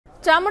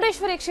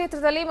ಚಾಮುಂಡೇಶ್ವರಿ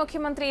ಕ್ಷೇತ್ರದಲ್ಲಿ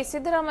ಮುಖ್ಯಮಂತ್ರಿ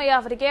ಸಿದ್ದರಾಮಯ್ಯ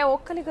ಅವರಿಗೆ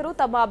ಒಕ್ಕಲಿಗರು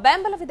ತಮ್ಮ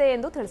ಬೆಂಬಲವಿದೆ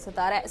ಎಂದು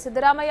ತಿಳಿಸಿದ್ದಾರೆ.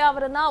 ಸಿದ್ದರಾಮಯ್ಯ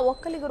ಅವರನ್ನ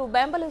ಒಕ್ಕಲಿಗರು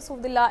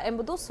ಬೆಂಬಲಿಸುವುದಿಲ್ಲ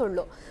ಎಂಬುದು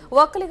ಸುಳ್ಳು.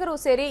 ಒಕ್ಕಲಿಗರು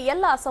ಸೇರಿ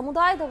ಎಲ್ಲ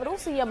ಸಮುದಾಯದವರು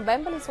ಸಿಎಂ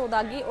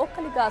ಬೆಂಬಲಿಸುವುದಾಗಿ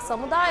ಒಕ್ಕಲಿಗ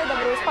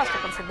ಸಮುದಾಯದವರು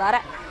ಸ್ಪಷ್ಟಪಡಿಸಿದ್ದಾರೆ.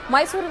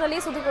 ಮೈಸೂರಿನಲ್ಲಿ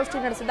ಸುದ್ದಿಗೋಷ್ಠಿ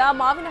ನಡೆಸಿದ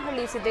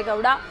ಮಾವಿನಹಳ್ಳಿ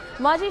ಸಿದ್ದೇಗೌಡ,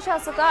 ಮಾಜಿ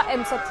ಶಾಸಕ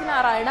ಎಂ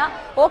ಸತ್ಯನಾರಾಯಣ,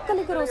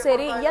 ಒಕ್ಕಲಿಗರು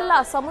ಸೇರಿ ಎಲ್ಲ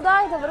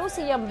ಸಮುದಾಯದವರು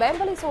ಸಿಎಂ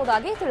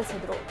ಬೆಂಬಲಿಸುವುದಾಗಿ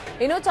ತಿಳಿಸಿದರು.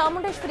 ಇನ್ನು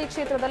ಚಾಮುಂಡೇಶ್ವರಿ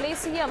ಕ್ಷೇತ್ರದಲ್ಲಿ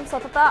ಸಿಎಂ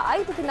ಸತತ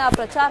 5 ದಿನ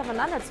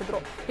ಪ್ರಚಾರವನ್ನ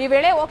ನಡೆಸಿದರು. ಈ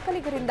ವೇಳೆ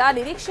ಒಕ್ಕಲಿಗರಿಂದ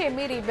ನಿರೀಕ್ಷೆ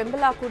ಮೀರಿ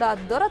ಬೆಂಬಲ ಕೂಡ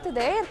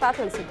ದೊರೆತಿದೆ ಅಂತ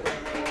ತಿಳಿಸಿದರು.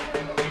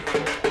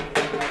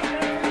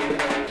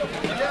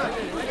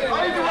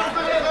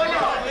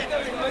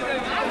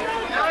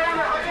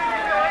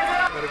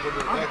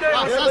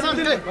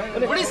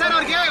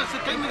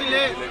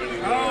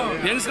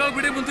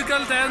 ಬಿಡಿ ಮುಂದಕ್ಕೆ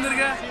ತಯಾರಿಗೆ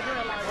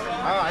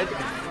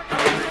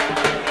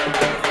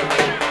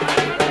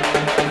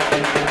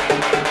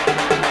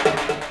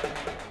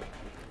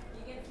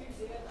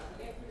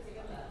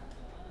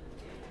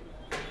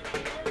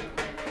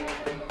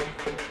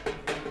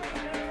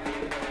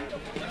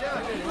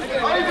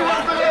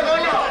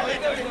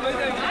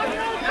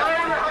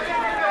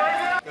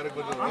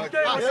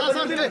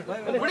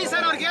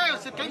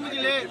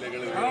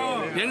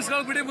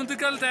ಬಿಡಿ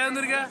ಮುಂದಕ್ಕೆ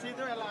ತಯಾರಿಗೆ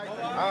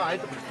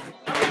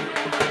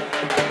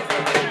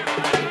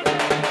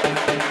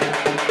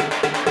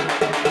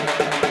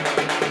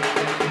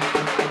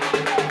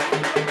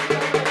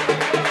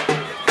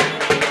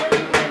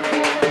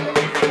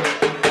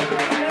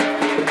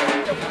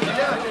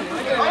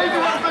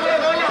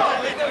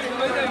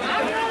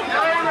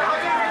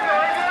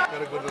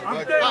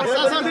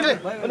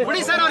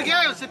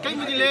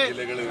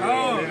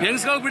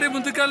ಬಿಡಿ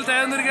ಮುಂದಕ್ಕೆ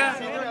ತಯಾರಿಗೆ